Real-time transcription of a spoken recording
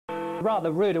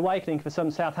Rather rude awakening for some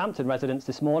Southampton residents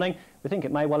this morning. We think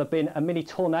it may well have been a mini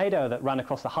tornado that ran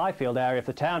across the Highfield area of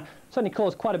the town. Certainly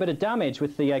caused quite a bit of damage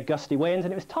with the gusty winds,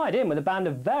 and it was tied in with a band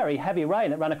of very heavy rain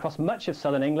that ran across much of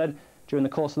southern England during the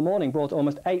course of the morning. Brought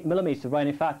almost 8 millimetres of rain,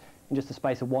 in fact, in just the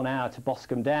space of 1 hour to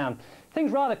Boscombe Down.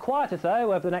 Things rather quieter,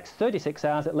 though, over the next 36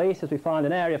 hours at least, as we find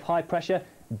an area of high pressure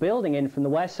building in from the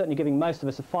west, certainly giving most of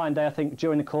us a fine day, I think,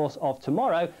 during the course of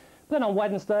tomorrow. But then on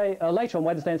Wednesday, later on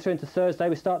Wednesday and through into Thursday,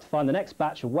 we start to find the next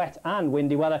batch of wet and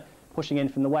windy weather pushing in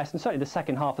from the west, and certainly the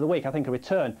second half of the week, I think, a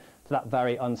return to that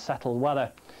very unsettled weather.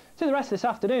 So the rest of this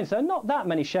afternoon, so not that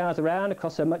many showers around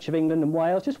across much of England and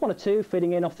Wales, just 1 or 2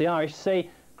 feeding in off the Irish Sea,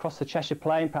 across the Cheshire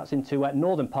Plain, perhaps into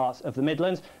northern parts of the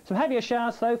Midlands. Some heavier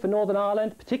showers, though, for Northern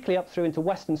Ireland, particularly up through into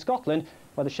western Scotland,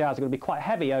 where the showers are going to be quite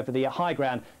heavy over the high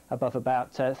ground above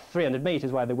about 300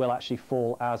 metres, where they will actually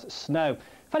fall as snow.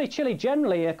 Fairly chilly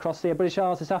generally across the British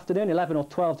Isles this afternoon, 11 or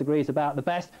 12 degrees about the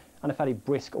best, and a fairly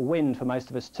brisk wind for most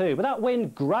of us too. But that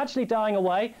wind gradually dying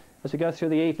away as we go through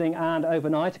the evening and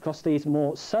overnight across these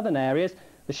more southern areas.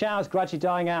 The showers gradually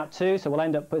dying out too, so we'll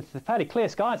end up with fairly clear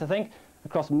skies, I think,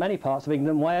 across many parts of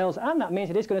England and Wales, and that means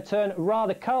it is going to turn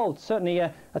rather cold. Certainly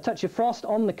a touch of frost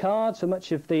on the cards for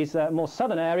much of these more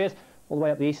southern areas, all the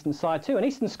way up the eastern side too, and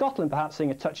eastern Scotland perhaps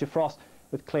seeing a touch of frost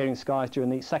with clearing skies during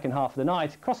the second half of the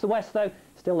night. Across the west, though,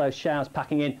 still those showers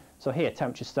packing in, so here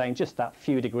temperatures staying just that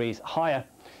few degrees higher.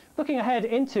 Looking ahead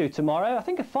into tomorrow, I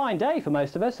think a fine day for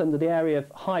most of us under the area of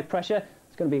high pressure.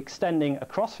 It's going to be extending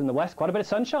across from the west, quite a bit of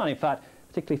sunshine in fact,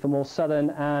 particularly for more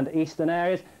southern and eastern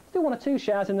areas. Still 1 or 2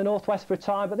 showers in the northwest for a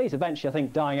time, but these eventually, I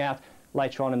think, dying out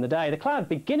later on in the day. The cloud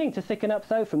beginning to thicken up,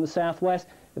 though, from the southwest.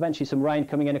 Eventually some rain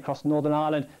coming in across Northern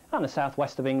Ireland and the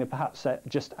southwest of England, perhaps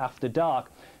just after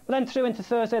dark. But then through into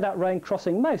Thursday, that rain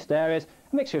crossing most areas,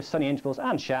 a mixture of sunny intervals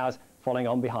and showers following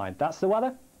on behind. That's the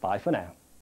weather. Bye for now.